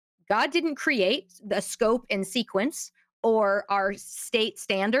God didn't create the scope and sequence or our state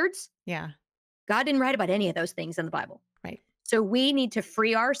standards. Yeah. God didn't write about any of those things in the Bible. Right. So we need to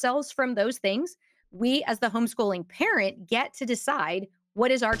free ourselves from those things. We, as the homeschooling parent, get to decide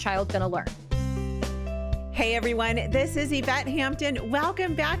what is our child going to learn. Hey everyone, this is Yvette Hampton.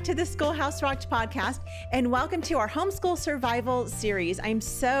 Welcome back to the Schoolhouse Rocked podcast and welcome to our Homeschool Survival series. I'm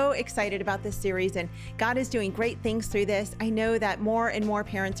so excited about this series and God is doing great things through this. I know that more and more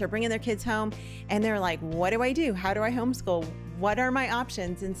parents are bringing their kids home and they're like, what do I do? How do I homeschool? What are my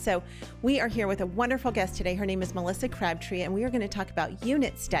options? And so we are here with a wonderful guest today. Her name is Melissa Crabtree, and we are going to talk about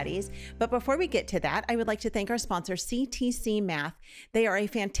unit studies. But before we get to that, I would like to thank our sponsor, CTC Math. They are a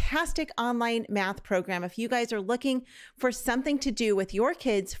fantastic online math program. If you guys are looking for something to do with your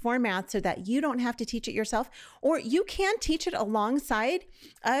kids for math so that you don't have to teach it yourself, or you can teach it alongside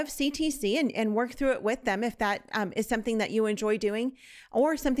of CTC and work through it with them if that is something that you enjoy doing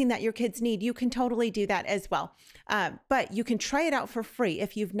or something that your kids need, you can totally do that as well. But you can try it out for free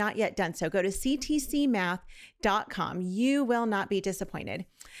if you've not yet done so. Go to ctcmath.com. You will not be disappointed.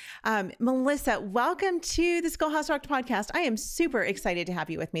 Melissa, welcome to the Schoolhouse Rocked podcast. I am super excited to have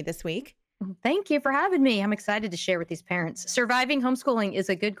you with me this week. Thank you for having me. I'm excited to share with these parents. Surviving homeschooling is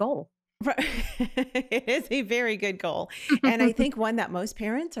a good goal. It is a very good goal. And I think one that most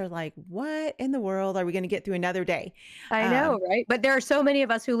parents are like, what in the world are we going to get through another day? I know, right? But there are so many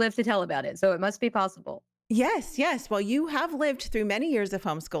of us who live to tell about it. So it must be possible. Yes, yes. Well, you have lived through many years of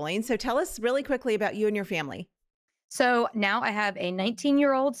homeschooling. So tell us really quickly about you and your family. So now I have a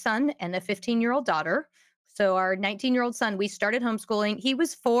 19-year-old son and a 15-year-old daughter. So our 19-year-old son, we started homeschooling. He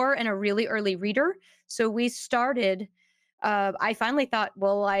was 4 and a really early reader. So we started, I finally thought,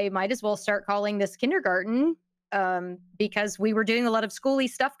 well, I might as well start calling this kindergarten because we were doing a lot of schooly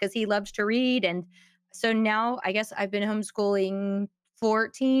stuff because he loved to read. And so now I guess I've been homeschooling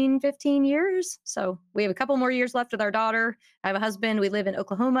 14, 15 years. So we have a couple more years left with our daughter. I have a husband. We live in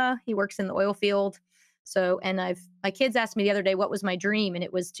Oklahoma. He works in the oil field. So, and my kids asked me the other day, what was my dream? And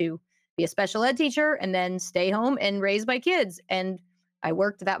it was to be a special ed teacher and then stay home and raise my kids. And I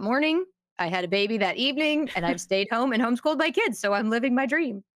worked that morning. I had a baby that evening and I've stayed home and homeschooled my kids. So I'm living my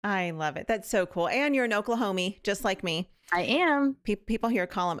dream. I love it. That's so cool. And you're an Oklahomie, just like me. I am. People here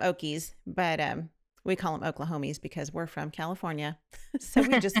call them Okies, but we call them Oklahomies because we're from California. So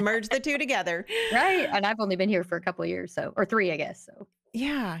we just merged the two together. Right. And I've only been here for a couple of years, or 3, I guess. So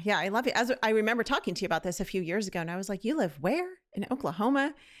yeah, I love it. As I remember talking to you about this a few years ago, and I was like, you live where? In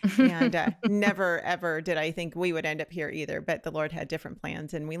Oklahoma? And never, ever did I think we would end up here either, but the Lord had different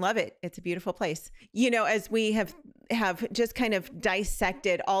plans and we love it. It's a beautiful place. You know, as we have just kind of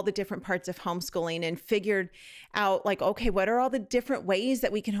dissected all the different parts of homeschooling and figured out like, okay, what are all the different ways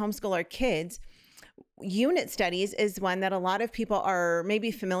that we can homeschool our kids? Unit studies is one that a lot of people are maybe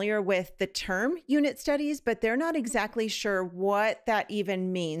familiar with the term unit studies, but they're not exactly sure what that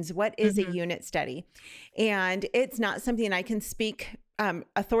even means. What is a unit study? And it's not something I can speak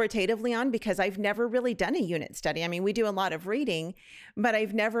authoritatively on because I've never really done a unit study. I mean, we do a lot of reading, but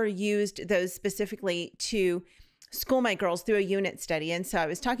I've never used those specifically to school my girls through a unit study. And so I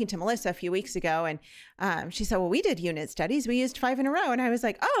was talking to Melissa a few weeks ago and she said, well, we did unit studies. We used 5 in a row. And I was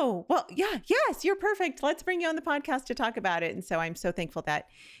like, oh, well, yes, you're perfect. Let's bring you on the podcast to talk about it. And so I'm so thankful that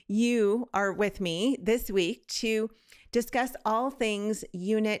you are with me this week to discuss all things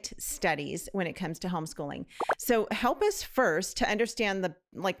unit studies when it comes to homeschooling. So help us first to understand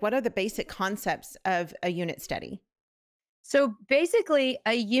what are the basic concepts of a unit study? So basically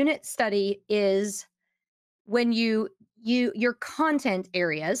a unit study is when your content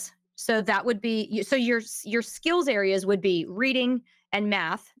areas, so that would be, so your skills areas would be reading and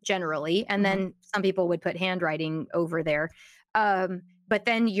math generally, and then some people would put handwriting over there. But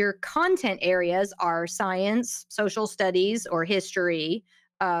then your content areas are science, social studies, or history.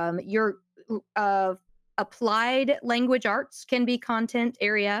 Your applied language arts can be content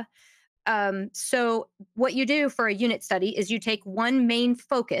area. So what you do for a unit study is you take one main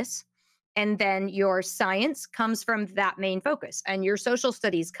focus, and then your science comes from that main focus, and your social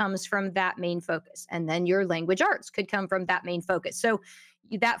studies comes from that main focus, and then your language arts could come from that main focus. So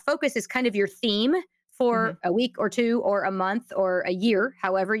that focus is kind of your theme for a week or 2 or a month or a year,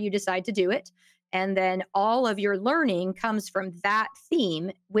 however you decide to do it. And then all of your learning comes from that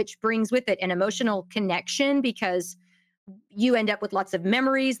theme, which brings with it an emotional connection because you end up with lots of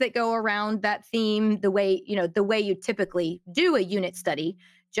memories that go around that theme. The way you typically do a unit study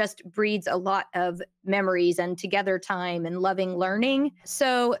just breeds a lot of memories and together time and loving learning.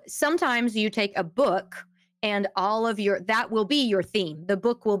 So sometimes you take a book and that will be your theme. The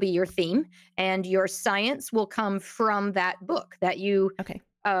book will be your theme and your science will come from that book that you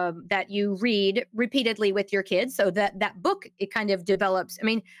that you read repeatedly with your kids, so that that book, it kind of develops. I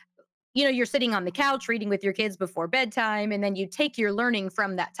mean, you're sitting on the couch reading with your kids before bedtime, and then you take your learning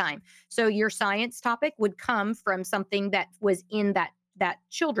from that time. So your science topic would come from something that was in that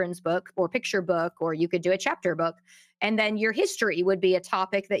children's book or picture book, or you could do a chapter book. And then your history would be a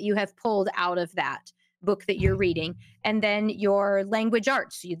topic that you have pulled out of that book that you're reading. And then your language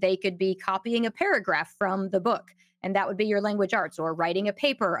arts, they could be copying a paragraph from the book, and that would be your language arts, or writing a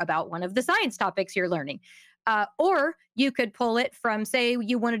paper about one of the science topics you're learning. Or you could pull it from, say,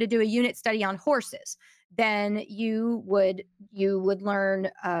 you wanted to do a unit study on horses, then you would learn,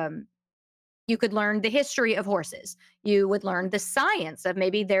 you could learn the history of horses. You would learn the science of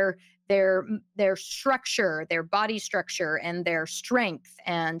maybe their structure, their body structure, and their strength.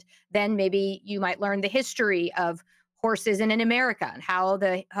 And then maybe you might learn the history of horses in America, and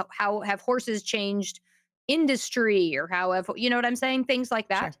how have horses changed industry, or how have, you know what I'm saying? Things like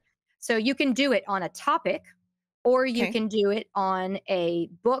Sure. that. So you can do it on a topic, or you Okay. can do it on a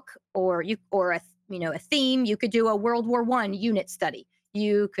book, or a theme. You could do a World War I unit study.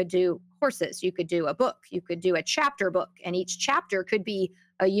 You could do horses. You could do a book. You could do a chapter book, and each chapter could be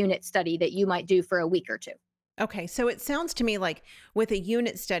a unit study that you might do for a week or two. Okay. So it sounds to me like with a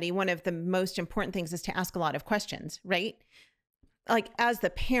unit study, one of the most important things is to ask a lot of questions, right? Like as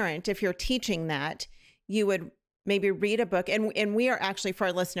the parent, if you're teaching that, you would maybe read a book. And we are actually, for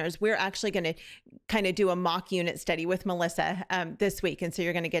our listeners, we're actually going to kind of do a mock unit study with Melissa this week. And so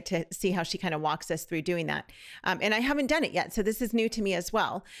you're going to get to see how she kind of walks us through doing that. And I haven't done it yet, so this is new to me as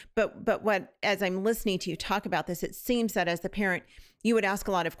well. But what, as I'm listening to you talk about this, it seems that as the parent, you would ask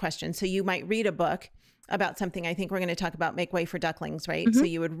a lot of questions. So you might read a book about something. I think we're going to talk about Make Way for Ducklings, right? So Mhm.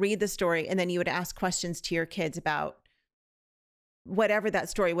 you would read the story, and then you would ask questions to your kids about whatever that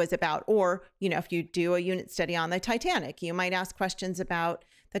story was about. Or, if you do a unit study on the Titanic, you might ask questions about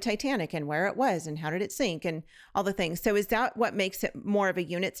the Titanic and where it was and how did it sink and all the things. So is that what makes it more of a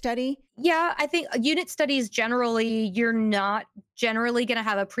unit study? Yeah, I think unit studies generally, you're not generally going to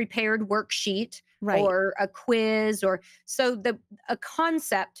have a prepared worksheet Right. or a quiz, or so the a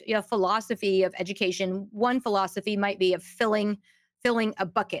concept, philosophy of education. One philosophy might be of filling a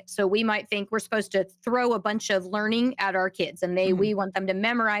bucket. So we might think we're supposed to throw a bunch of learning at our kids, and Mhm. we want them to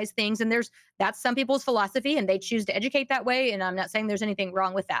memorize things, and that's some people's philosophy, and they choose to educate that way, and I'm not saying there's anything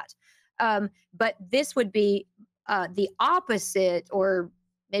wrong with that. But this would be the opposite, or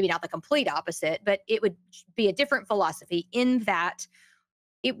maybe not the complete opposite, but it would be a different philosophy, in that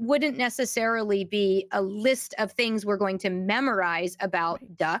it wouldn't necessarily be a list of things we're going to memorize about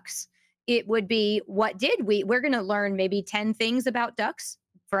Right. ducks. It would be, we're going to learn maybe 10 things about ducks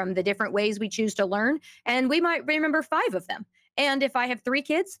from the different ways we choose to learn, and we might remember 5 of them. And if I have 3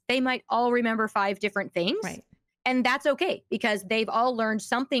 kids, they might all remember 5 different things. Right. And that's okay, because they've all learned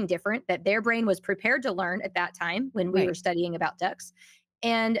something different that their brain was prepared to learn at that time when we were Right. studying about ducks.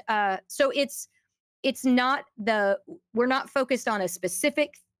 And so it's not the we're not focused on a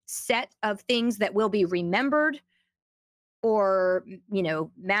specific set of things that will be remembered, or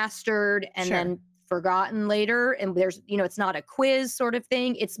mastered and Sure. then forgotten later. And it's not a quiz sort of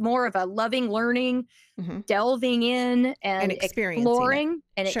thing. It's more of a loving learning, Mhm. delving in And and experiencing it. exploring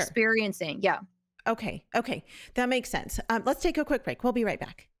and Sure. experiencing. Yeah. Okay. Okay. That makes sense. Let's take a quick break. We'll be right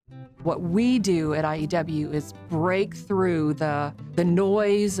back. What we do at IEW is break through the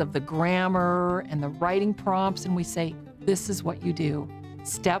noise of the grammar and the writing prompts, and we say, this is what you do,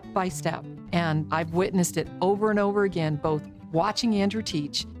 step by step. And I've witnessed it over and over again, both watching Andrew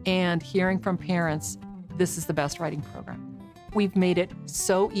teach and hearing from parents, this is the best writing program. We've made it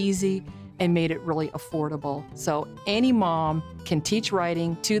so easy and made it really affordable. So any mom can teach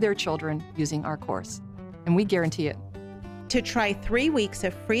writing to their children using our course, and we guarantee it. To try 3 weeks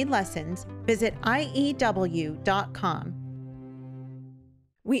of free lessons, visit IEW.com.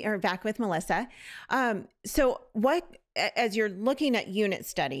 We are back with Melissa. So as you're looking at unit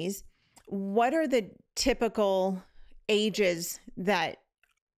studies, what are the typical ages that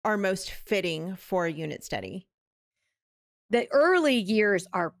are most fitting for a unit study? The early years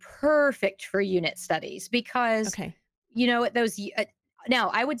are perfect for unit studies, because Okay. at now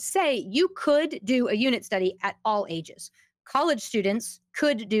I would say you could do a unit study at all ages. College students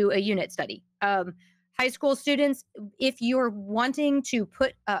could do a unit study. High school students, if you're wanting to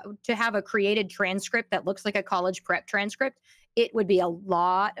to have a created transcript that looks like a college prep transcript, it would be a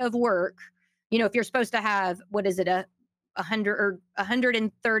lot of work. If you're supposed to have, what is it, a hundred or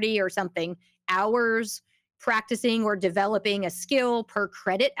 130 or something hours practicing or developing a skill per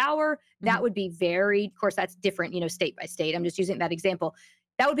credit hour, that Mhm. would be of course, that's different, state by state. I'm just using that example.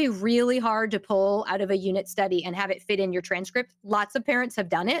 That would be really hard to pull out of a unit study and have it fit in your transcript. Lots of parents have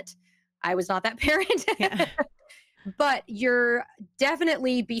done it. I was not that parent. Yeah. But you're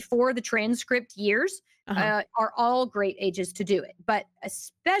definitely before the transcript years Uh-huh. are all great ages to do it. But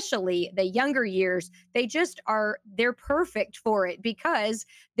especially the younger years, they're perfect for it because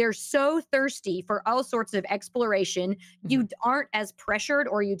they're so thirsty for all sorts of exploration. Mhm. You aren't as pressured,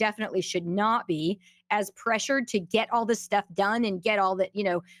 or you definitely should not be as pressured to get all this stuff done and get all that,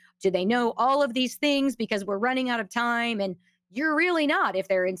 do they know all of these things because we're running out of time? And you're really not if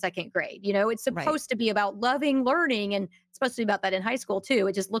they're in second grade. It's Right. supposed to be about loving learning, and it's supposed to be about that in high school too.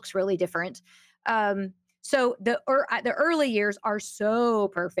 It just looks really different. So the early years are so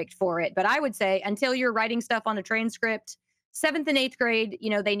perfect for it. But I would say until you're writing stuff on a transcript, seventh and eighth grade,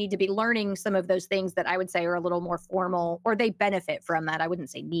 they need to be learning some of those things that I would say are a little more formal, or they benefit from that. I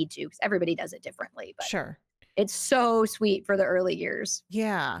wouldn't say need to, because everybody does it differently. But Sure. it's so sweet for the early years.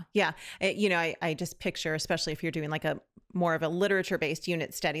 Yeah. Yeah. I just picture, especially if you're doing like a more of a literature based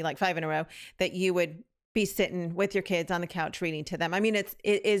unit study, like 5 in a row, that you would be sitting with your kids on the couch reading to them. I mean, it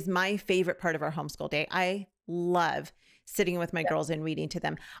is my favorite part of our homeschool day. I love sitting with my girls and reading to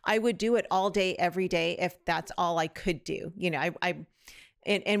them. I would do it all day, every day, if that's all I could do.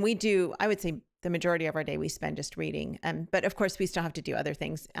 And we do, I would say the majority of our day we spend just reading. But of course we still have to do other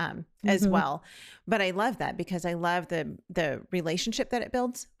things as Mhm. well. But I love that because I love the relationship that it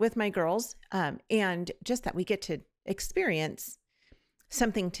builds with my girls. And just that we get to experience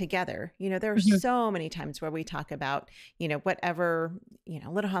something together. There are Mhm. so many times where we talk about, whatever,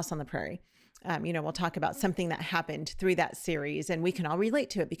 Little House on the Prairie. We'll talk about something that happened through that series and we can all relate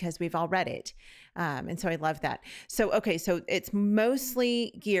to it because we've all read it. And so I love that. So, okay. So it's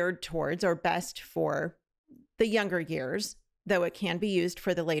mostly geared towards or best for the younger years, though it can be used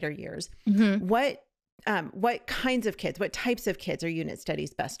for the later years. Mhm. What kinds of kids, what types of kids are unit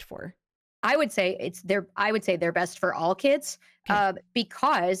studies best for? I would say they're best for all kids, Okay.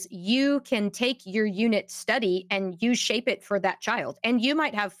 because you can take your unit study and you shape it for that child. And you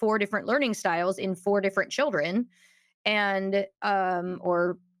might have 4 different learning styles in 4 different children, and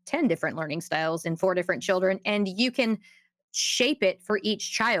or 10 different learning styles in 4 different children, and you can shape it for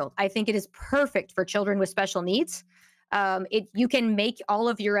each child. I think it is perfect for children with special needs. You can make all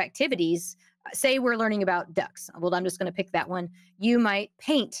of your activities. Say we're learning about ducks. Well, I'm just going to pick that one. You might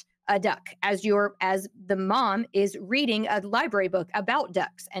paint a duck as the mom is reading a library book about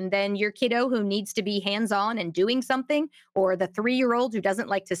ducks, and then your kiddo who needs to be hands-on and doing something, or the 3-year-old who doesn't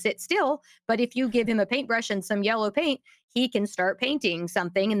like to sit still, but if you give him a paintbrush and some yellow paint, he can start painting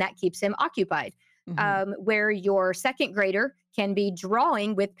something, and that keeps him occupied. Hmm. Where your second grader can be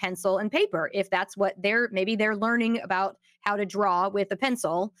drawing with pencil and paper, if that's what maybe they're learning about how to draw with a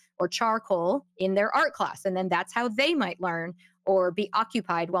pencil or charcoal in their art class, and then that's how they might learn or be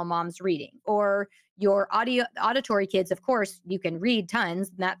occupied while mom's reading. Or your auditory kids, of course, you can read tons,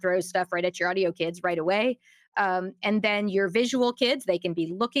 and that throws stuff right at your audio kids right away. And then your visual kids, they can be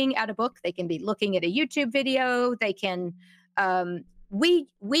looking at a book, they can be looking at a YouTube video, they can. We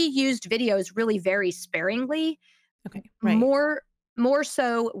used videos really very sparingly, Okay. Right. more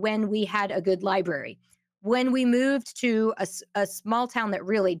so when we had a good library. When we moved to a small town that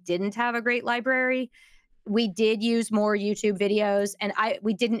really didn't have a great library, we did use more YouTube videos, and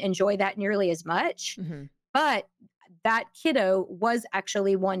we didn't enjoy that nearly as much. Hmm. But that kiddo was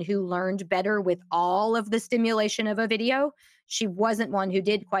actually one who learned better with all of the stimulation of a video. She wasn't one who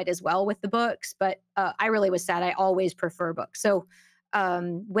did quite as well with the books, but I really was sad. I always prefer books. So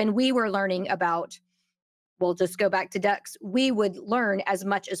when we were learning about, we'll just go back to ducks, we would learn as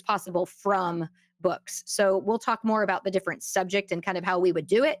much as possible from books. So we'll talk more about the different subject and kind of how we would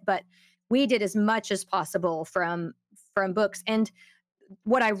do it, but we did as much as possible from books. And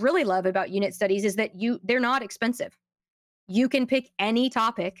what I really love about unit studies is that they're not expensive. You can pick any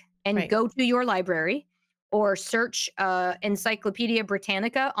topic and Right. go to your library or search Encyclopedia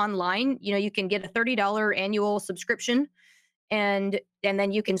Britannica online. You can get a $30 annual subscription, and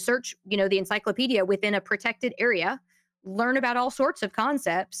then you can search, the encyclopedia within a protected area, learn about all sorts of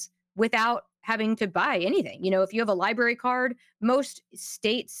concepts without having to buy anything. If you have a library card, most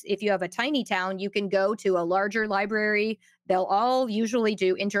states, if you have a tiny town, you can go to a larger library. They'll all usually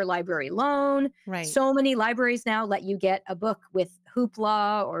do interlibrary loan. Right. So many libraries now let you get a book with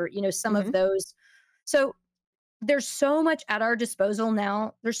Hoopla, or some of Hmm. those. So there's so much at our disposal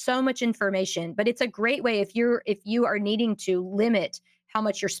now. There's so much information, but it's a great way if you are needing to limit how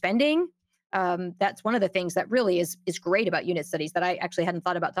much you're spending. That's one of the things that really is great about unit studies that I actually hadn't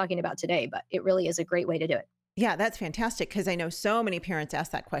thought about talking about today, but it really is a great way to do it. Yeah, that's fantastic because I know so many parents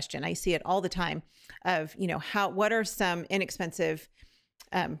ask that question. I see it all the time of, what are some inexpensive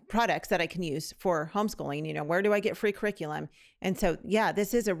products that I can use for homeschooling. You know, where do I get free curriculum? And so, yeah,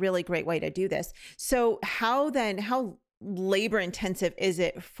 this is a really great way to do this. So how labor intensive is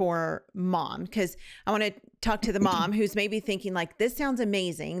it for mom? Because I want to talk to the mom who's maybe thinking like, this sounds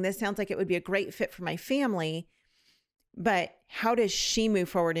amazing. This sounds like it would be a great fit for my family. But how does she move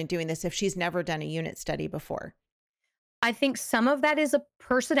forward in doing this if she's never done a unit study before? I think some of that is a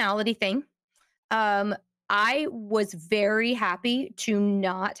personality thing. I was very happy to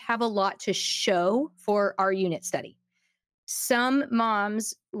not have a lot to show for our unit study. Some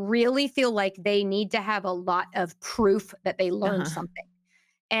moms really feel like they need to have a lot of proof that they learned Uh-huh. something.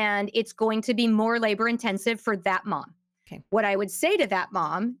 And it's going to be more labor intensive for that mom. Okay. What I would say to that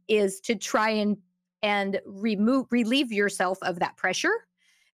mom is to try and relieve yourself of that pressure,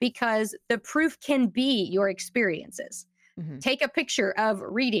 because the proof can be your experiences. Mm-hmm. Take a picture of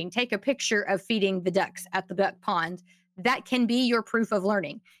reading, take a picture of feeding the ducks at the duck pond. That can be your proof of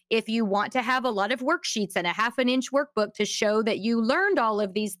learning. If you want to have a lot of worksheets and a half an inch workbook to show that you learned all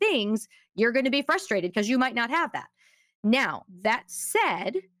of these things, you're going to be frustrated because you might not have that. Now, that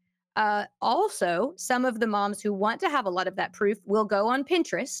said, also, some of the moms who want to have a lot of that proof will go on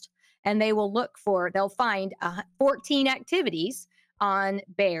Pinterest and they'll find 14 activities on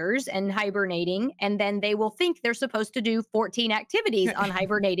bears and hibernating. And then they will think they're supposed to do 14 activities on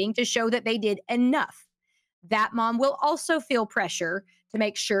hibernating to show that they did enough. That mom will also feel pressure to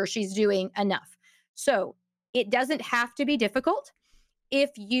make sure she's doing enough. So it doesn't have to be difficult.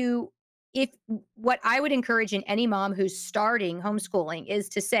 If what I would encourage in any mom who's starting homeschooling is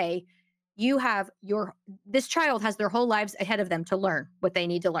to say, this child has their whole lives ahead of them to learn what they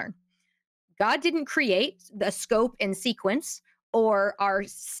need to learn. God didn't create the scope and sequence or our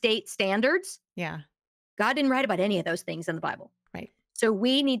state standards. Yeah. God didn't write about any of those things in the Bible. Right. So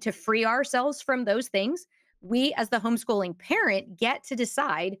we need to free ourselves from those things. We, as the homeschooling parent, get to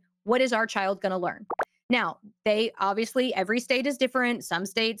decide, what is our child going to learn? Now, every state is different. Some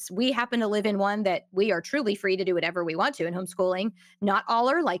states, we happen to live in one that we are truly free to do whatever we want to in homeschooling. Not all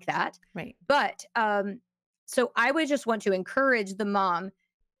are like that. Right. But so I would just want to encourage the mom.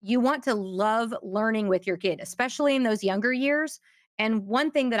 You want to love learning with your kid, especially in those younger years. And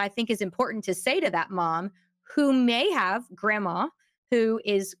one thing that I think is important to say to that mom who may have grandma who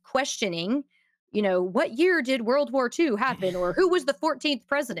is questioning, what year did World War II happen, or who was the 14th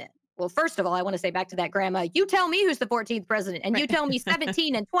president? Well, first of all, I want to say back to that grandma, you tell me who's the 14th president, and you tell me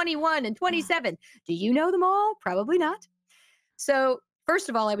 17 and 21 and 27. Do you know them all? Probably not. So first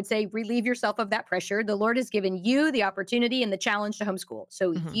of all, I would say relieve yourself of that pressure. The Lord has given you the opportunity and the challenge to homeschool.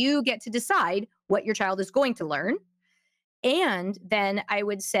 So you get to decide what your child is going to learn. And then I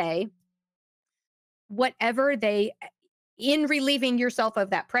would say, in relieving yourself of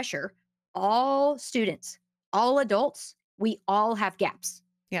that pressure, all students, all adults, we all have gaps.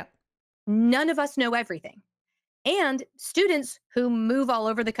 Yeah. None of us know everything. And students who move all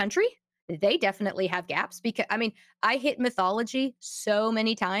over the country, they definitely have gaps, because I hit mythology so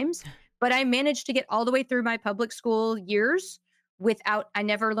many times, but I managed to get all the way through my public school years I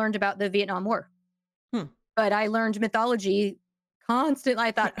never learned about the Vietnam War. But I learned mythology constantly.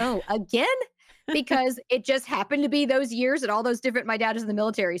 I thought, oh, again? Because it just happened to be those years and all those different, my dad is in the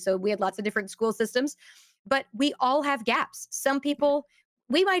military, so we had lots of different school systems, but we all have gaps. Some people,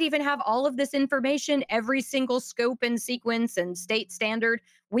 we might even have all of this information, every single scope and sequence and state standard.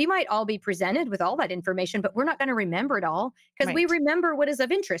 We might all be presented with all that information, but we're not going to remember it all, because we remember what is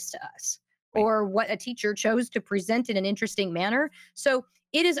of interest to us or what a teacher chose to present in an interesting manner. So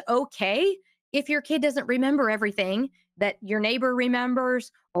it is okay if your kid doesn't remember everything that your neighbor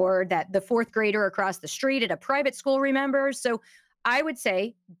remembers, or that the fourth grader across the street at a private school remembers. So I would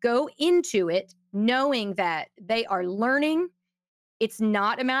say go into it knowing that they are learning. It's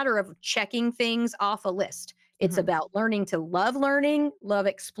not a matter of checking things off a list. It's about learning to love learning, love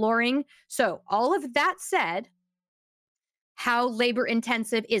exploring. So all of that said, how labor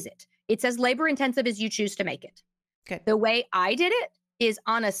intensive is it? It's as labor intensive as you choose to make it. Good. The way I did it is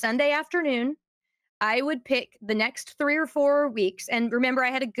on a Sunday afternoon, I would pick the next 3 or 4 weeks. And remember,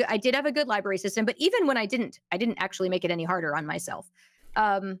 I did have a good library system, but even when I didn't actually make it any harder on myself.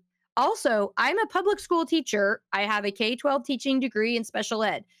 Also, I'm a public school teacher. I have a K-12 teaching degree in special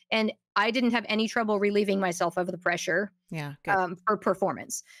ed, and I didn't have any trouble relieving myself of the pressure for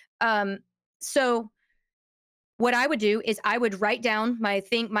performance. So what I would do is I would write down my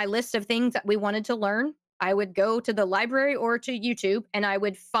list of things that we wanted to learn. I would go to the library or to YouTube, and I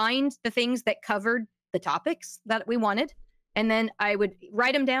would find the things that covered the topics that we wanted. And then I would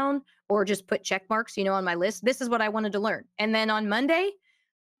write them down or just put check marks, on my list. This is what I wanted to learn. And then on Monday,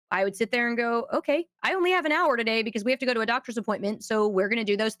 I would sit there and go, okay, I only have an hour today because we have to go to a doctor's appointment. So we're going to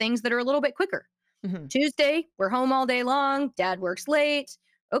do those things that are a little bit quicker. Mhm. Tuesday, we're home all day long. Dad works late.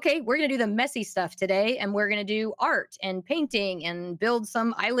 Okay, we're going to do the messy stuff today, and we're going to do art and painting and build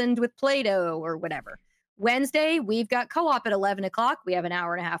some island with Play Doh or whatever. Wednesday, we've got co op at 11 o'clock. We have an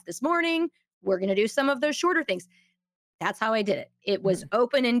hour and a half this morning. We're going to do some of those shorter things. That's how I did it. It was Mhm.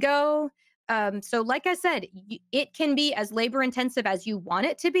 open and go. So, like I said, it can be as labor intensive as you want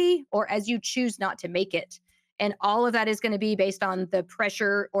it to be, or as you choose not to make it. And all of that is going to be based on the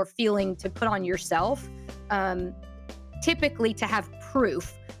pressure or feeling to put on yourself, typically to have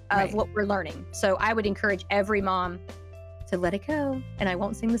proof of Right. what we're learning. So, I would encourage every mom to let it go. And I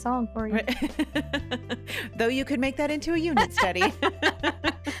won't sing the song for you. Right. Though you could make that into a unit study.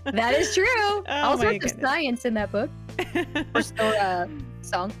 That is true. Oh, All my sorts of goodness. science in that book or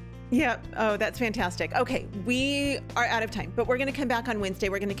song. Yeah. Oh, that's fantastic. Okay. We are out of time, but we're going to come back on Wednesday.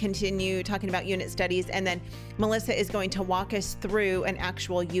 We're going to continue talking about unit studies. And then Melissa is going to walk us through an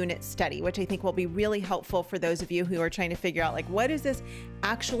actual unit study, which I think will be really helpful for those of you who are trying to figure out, like, what does this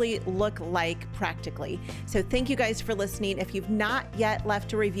actually look like practically? So thank you guys for listening. If you've not yet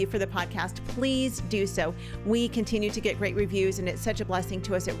left a review for the podcast, please do so. We continue to get great reviews, and it's such a blessing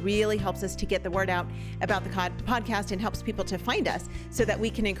to us. It really helps us to get the word out about the podcast and helps people to find us so that we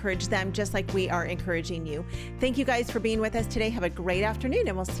can encourage them just like we are encouraging you. Thank you guys for being with us today. Have a great afternoon,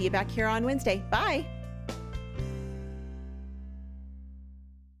 and we'll see you back here on Wednesday. Bye.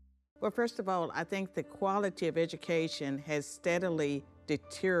 Well, first of all, I think the quality of education has steadily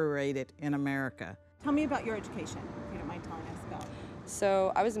deteriorated in America. Tell me about your education, if you don't mind telling us about.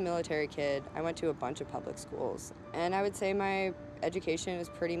 So I was a military kid. I went to a bunch of public schools, and I would say my education is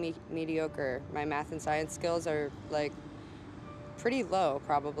pretty mediocre. My math and science skills are like pretty low,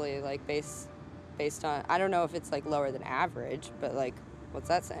 probably, like based on, I don't know if it's like lower than average, but like, what's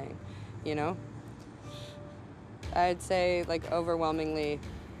that saying, you know? I'd say like overwhelmingly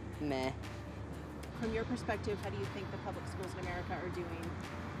meh. From your perspective, how do you think the public schools in America are doing?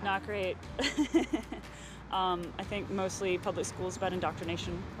 Not great. I think mostly public schools about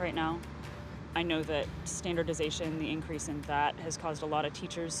indoctrination right now. I know that standardization, the increase in that, has caused a lot of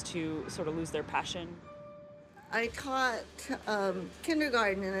teachers to sort of lose their passion. I taught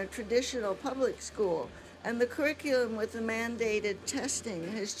kindergarten in a traditional public school, and the curriculum with the mandated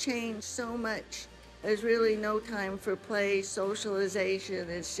testing has changed so much. There's really no time for play, socialization.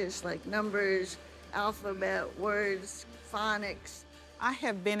 It's just like numbers, alphabet, words, phonics. I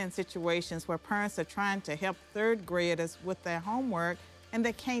have been in situations where parents are trying to help third graders with their homework, and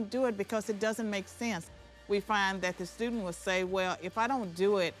they can't do it because it doesn't make sense. We find that the student will say, well, if I don't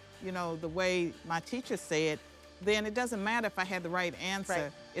do it, you know, the way my teacher said, then it doesn't matter if I had the right answer.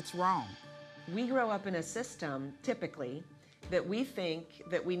 Right. It's wrong. We grow up in a system, typically, that we think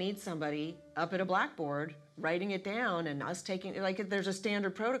that we need somebody up at a blackboard writing it down and us taking, like there's a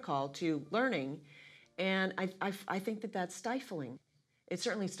standard protocol to learning. And I think that that's stifling. It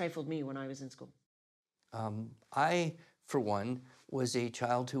certainly stifled me when I was in school. I, for one, was a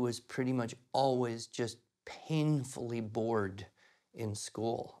child who was pretty much always just painfully bored in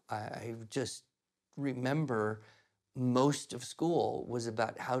school. I just remember most of school was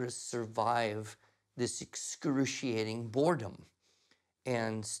about how to survive this excruciating boredom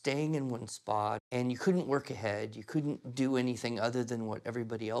and staying in one spot, and you couldn't work ahead. You couldn't do anything other than what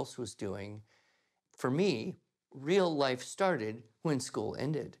everybody else was doing. For me, real life started when school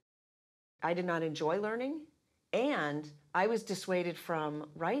ended. I did not enjoy learning, and I was dissuaded from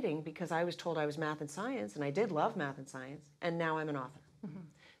writing because I was told I was math and science, and I did love math and science, and now I'm an author. Mm-hmm.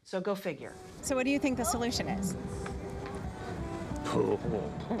 So go figure. So what do you think the solution is?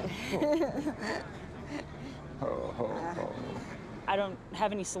 I don't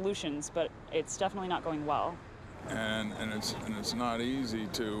have any solutions, but it's definitely not going well. And it's not easy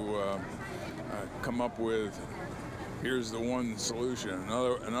to come up with, here's the one solution. In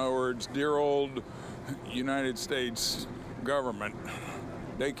other words, dear old United States government,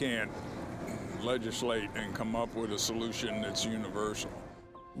 they can't legislate and come up with a solution that's universal.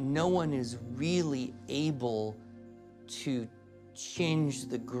 No one is really able to change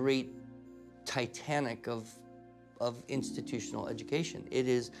the great Titanic of institutional education. It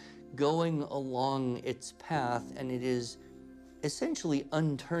is going along its path, and it is essentially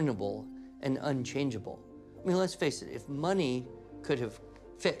unturnable and unchangeable. I mean, let's face it, if money could have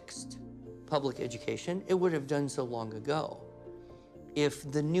fixed public education, it would have done so long ago.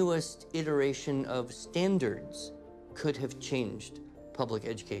 If the newest iteration of standards could have changed public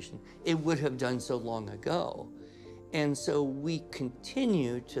education, it would have done so long ago. And so we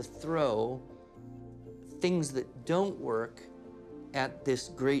continue to throw things that don't work at this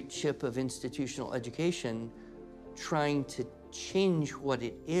great ship of institutional education trying to change what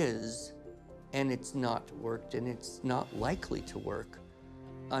it is, and it's not worked, and it's not likely to work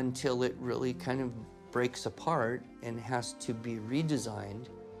until it really kind of breaks apart and has to be redesigned.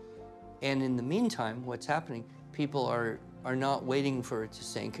 And in the meantime, what's happening, people are not waiting for it to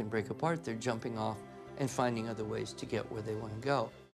sink and break apart. They're jumping off and finding other ways to get where they want to go.